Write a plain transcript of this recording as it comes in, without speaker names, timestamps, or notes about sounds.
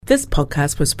This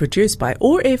podcast was produced by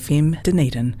OAR FM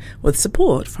Dunedin with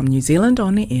support from New Zealand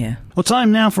On the Air. Well,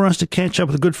 time now for us to catch up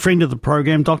with a good friend of the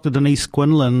program. Dr. Denise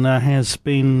Quinlan has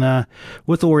been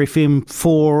with OAR FM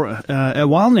for a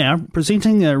while now,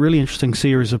 presenting a really interesting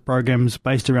series of programs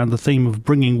based around the theme of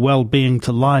bringing well-being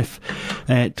to life.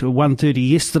 At 1:30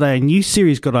 yesterday, a new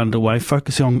series got underway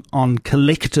focusing on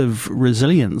collective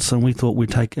resilience, and we thought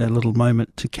we'd take a little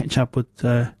moment to catch up with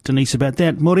Denise about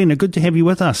that. Morena, good to have you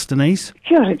with us, Denise.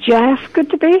 Kia ora, Jeff. Good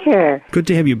to be here. Good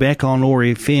to have you back on OAR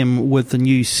FM with the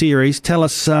new series. Tell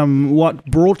us what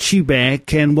brought you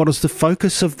back and what is the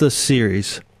focus of this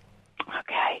series?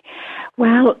 Okay.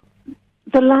 Well,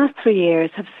 the last 3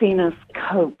 years have seen us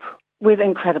cope with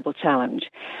incredible challenge.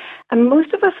 And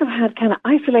most of us have had kind of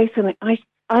isolation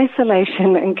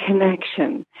and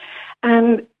connection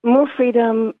and more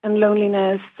freedom and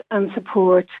loneliness and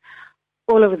support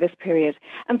all over this period.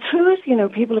 And through it,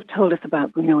 people have told us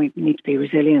about, we need to be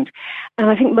resilient. And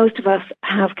I think most of us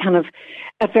have kind of,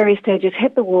 at various stages,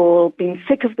 hit the wall, been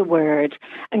sick of the word,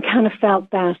 and kind of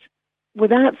felt that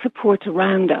without support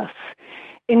around us,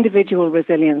 individual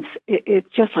resilience, it's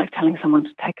just like telling someone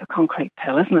to take a concrete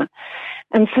pill, isn't it?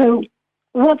 And so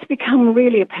what's become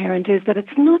really apparent is that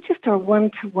it's not just our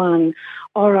one-to-one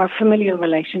or our familial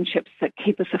relationships that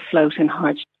keep us afloat in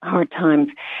hard times.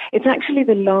 It's actually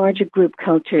the larger group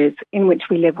cultures in which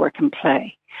we live, work, and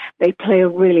play. They play a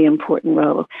really important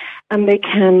role, and they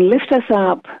can lift us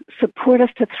up, support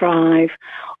us to thrive,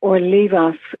 or leave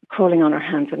us crawling on our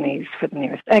hands and knees for the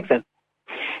nearest exit.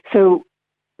 So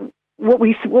what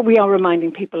we are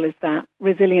reminding people is that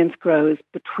resilience grows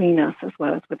between us as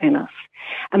well as within us.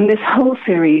 And this whole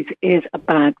series is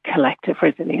about collective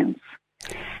resilience.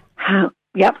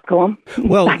 Yep, go on.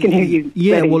 Well, I can hear you.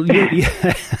 Yeah, ready. well,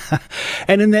 yeah.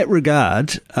 And in that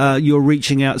regard, you're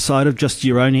reaching outside of just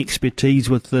your own expertise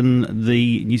within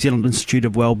the New Zealand Institute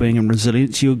of Wellbeing and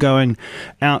Resilience. You're going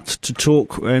out to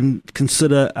talk and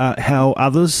consider how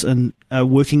others are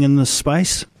working in this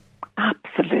space.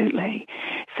 Absolutely.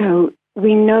 So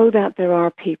we know that there are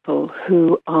people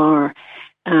who are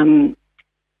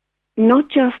not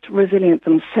just resilient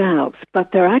themselves,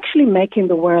 but they're actually making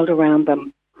the world around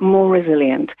them more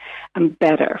resilient and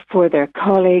better for their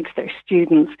colleagues, their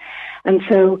students. And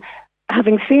so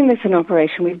having seen this in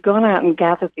operation, we've gone out and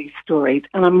gathered these stories,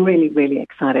 and I'm really, really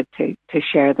excited to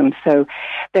share them. So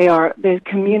they are the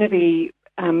community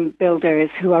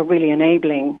builders who are really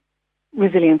enabling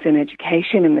resilience in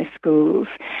education in the schools.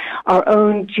 Our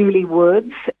own Julie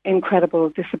Woods, incredible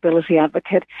disability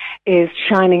advocate, is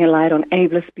shining a light on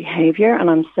ableist behaviour, and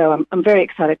I'm very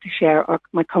excited to share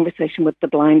my conversation with the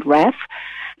blind ref,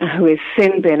 who is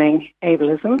sin-binning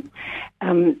ableism.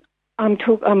 I'm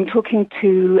talking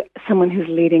to someone who's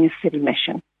leading a city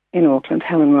mission in Auckland,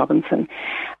 Helen Robinson,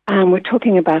 and we're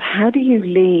talking about how do you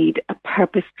lead a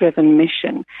purpose-driven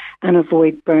mission and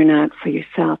avoid burnout for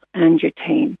yourself and your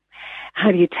team. How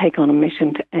do you take on a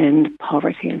mission to end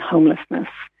poverty and homelessness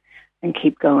and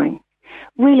keep going?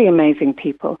 Really amazing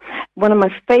people. One of my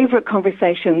favorite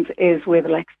conversations is with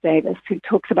Lex Davis, who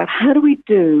talks about how do we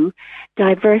do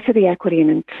diversity, equity, and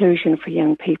inclusion for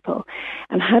young people?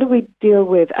 And how do we deal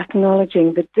with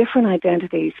acknowledging the different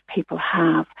identities people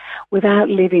have without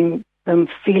leaving them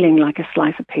feeling like a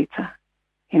slice of pizza,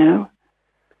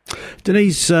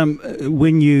 Denise,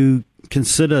 when you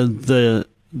consider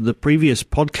the previous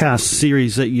podcast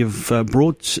series that you've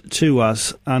brought to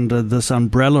us under this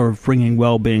umbrella of bringing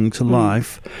well-being to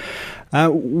life,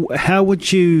 how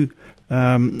would you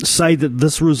say that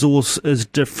this resource is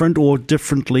different or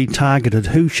differently targeted?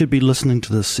 Who should be listening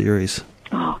to this series?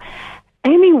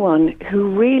 Anyone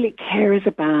who really cares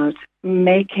about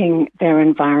making their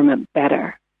environment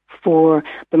better for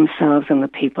themselves and the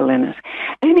people in it.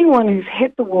 Anyone who's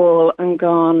hit the wall and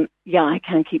gone, I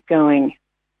can't keep going.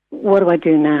 What do I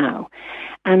do now?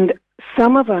 And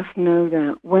some of us know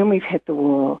that when we've hit the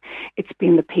wall, it's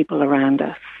been the people around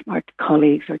us, our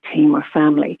colleagues, our team, our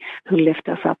family, who lift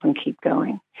us up and keep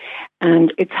going.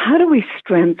 And it's how do we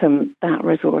strengthen that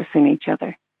resource in each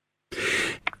other?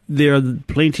 There are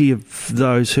plenty of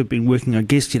those who've been working, I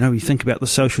guess, you think about the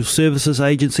social services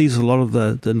agencies, a lot of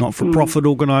the not-for-profit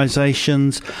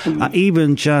organisations,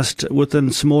 even just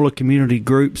within smaller community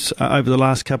groups over the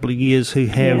last couple of years who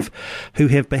have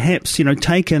perhaps,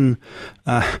 taken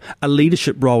a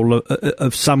leadership role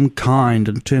of some kind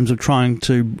in terms of trying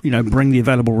to, bring the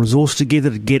available resource together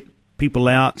to get people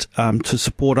out to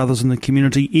support others in the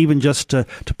community, even just to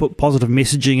put positive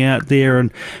messaging out there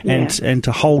and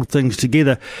to hold things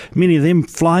together. Many of them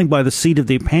flying by the seat of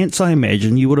their pants, I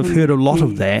imagine. You would have heard a lot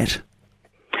of that.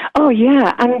 Oh,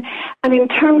 yeah. And And in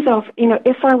terms of,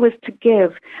 if I was to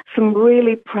give some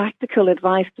really practical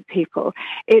advice to people,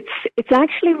 it's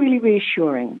actually really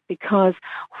reassuring, because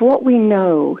what we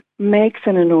know makes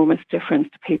an enormous difference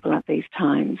to people at these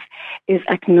times is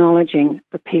acknowledging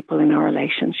the people in our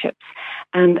relationships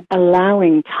and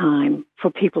allowing time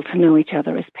for people to know each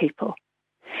other as people,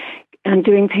 and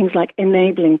doing things like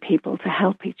enabling people to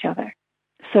help each other.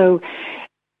 So,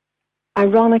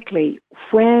 ironically,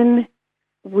 when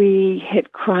we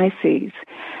hit crises,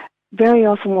 very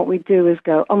often what we do is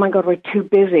go, oh my God, we're too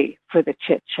busy for the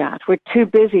chit-chat. We're too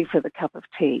busy for the cup of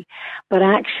tea. But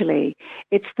actually,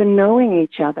 it's the knowing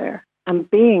each other and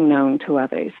being known to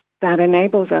others that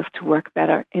enables us to work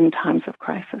better in times of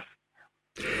crisis.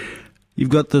 You've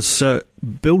got this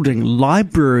building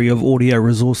library of audio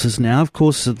resources now. Of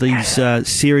course, these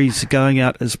series are going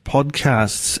out as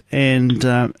podcasts, and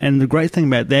the great thing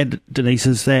about that, Denise,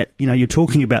 is that you're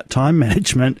talking about time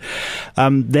management.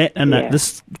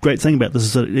 This great thing about this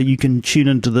is that you can tune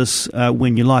into this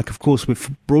when you like. Of course, we're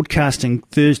broadcasting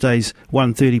Thursdays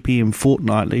 1:30 p.m.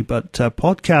 fortnightly, but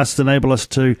podcasts enable us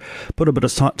to put a bit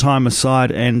of time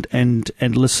aside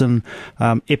and listen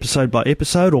episode by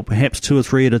episode, or perhaps 2 or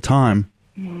 3 at a time.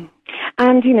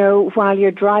 And, while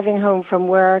you're driving home from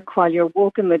work, while you're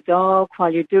walking the dog,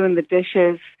 while you're doing the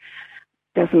dishes,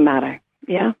 doesn't matter.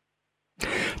 Yeah.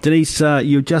 Denise,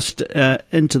 you're just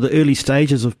into the early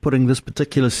stages of putting this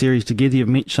particular series together. You've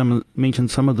mentioned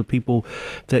some of the people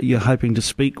that you're hoping to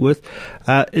speak with.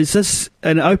 Is this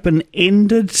an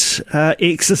open-ended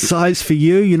exercise for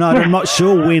you? I'm not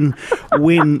sure when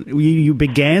you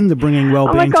began the Bringing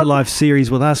Wellbeing to Life series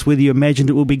with us, whether you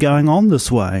imagined it will be going on this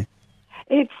way.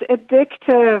 It's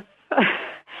addictive.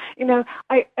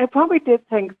 I probably did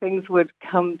think things would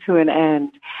come to an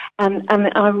end. And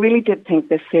I really did think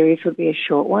this series would be a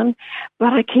short one.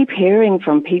 But I keep hearing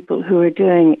from people who are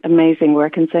doing amazing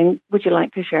work and saying, would you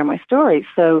like to share my story?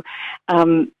 So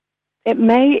it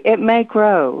may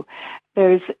grow.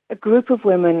 There's a group of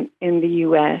women in the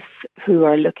US who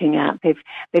are looking at,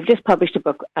 they've just published a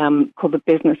book called The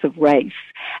Business of Race,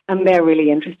 and they're really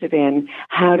interested in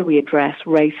how do we address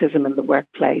racism in the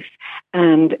workplace,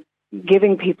 and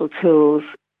giving people tools,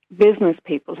 business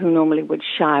people who normally would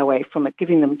shy away from it,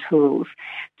 giving them tools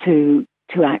to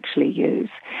actually use.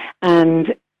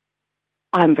 And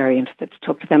I'm very interested to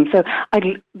talk to them. So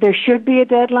there should be a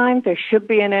deadline, there should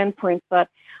be an endpoint, but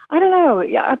I don't know,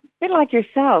 a bit like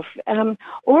yourself.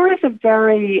 OR is a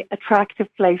very attractive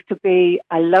place to be.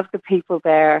 I love the people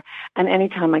there. And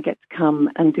anytime I get to come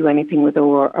and do anything with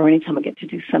OR, or anytime I get to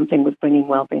do something with Bringing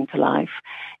Wellbeing to Life,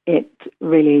 it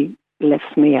really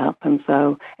lifts me up, and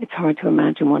so it's hard to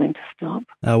imagine wanting to stop.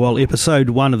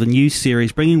 Episode 1 of the new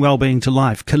series, Bringing Wellbeing to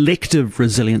Life, Collective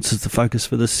Resilience is the focus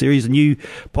for this series. A new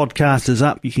podcast is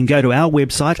up. You can go to our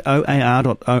website,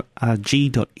 oar.org.nz,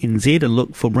 and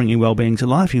look for Bringing Wellbeing to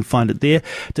Life. You can find it there.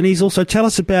 Denise, also tell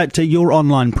us about your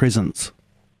online presence.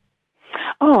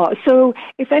 So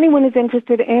if anyone is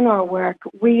interested in our work,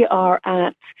 we are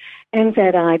at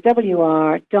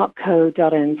nziwr.co.nz,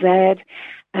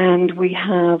 and we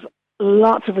have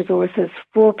lots of resources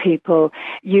for people.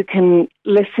 You can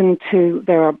listen to,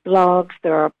 there are blogs,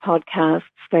 there are podcasts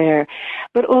there,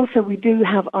 but also we do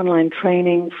have online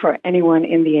training for anyone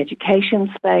in the education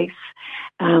space.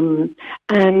 And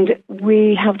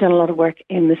we have done a lot of work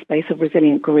in the space of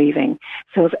resilient grieving.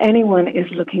 So if anyone is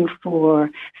looking for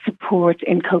support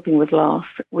in coping with loss,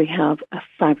 we have a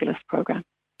fabulous program.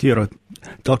 Kia ora.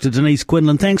 Dr. Denise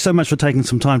Quinlan, thanks so much for taking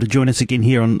some time to join us again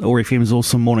here on OAR FM's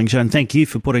Awesome Morning Show, and thank you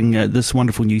for putting this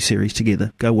wonderful new series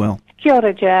together. Go well. Kia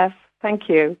ora, Jeff. Thank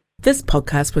you. This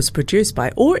podcast was produced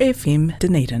by OAR FM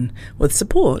Dunedin with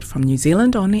support from New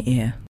Zealand On Air.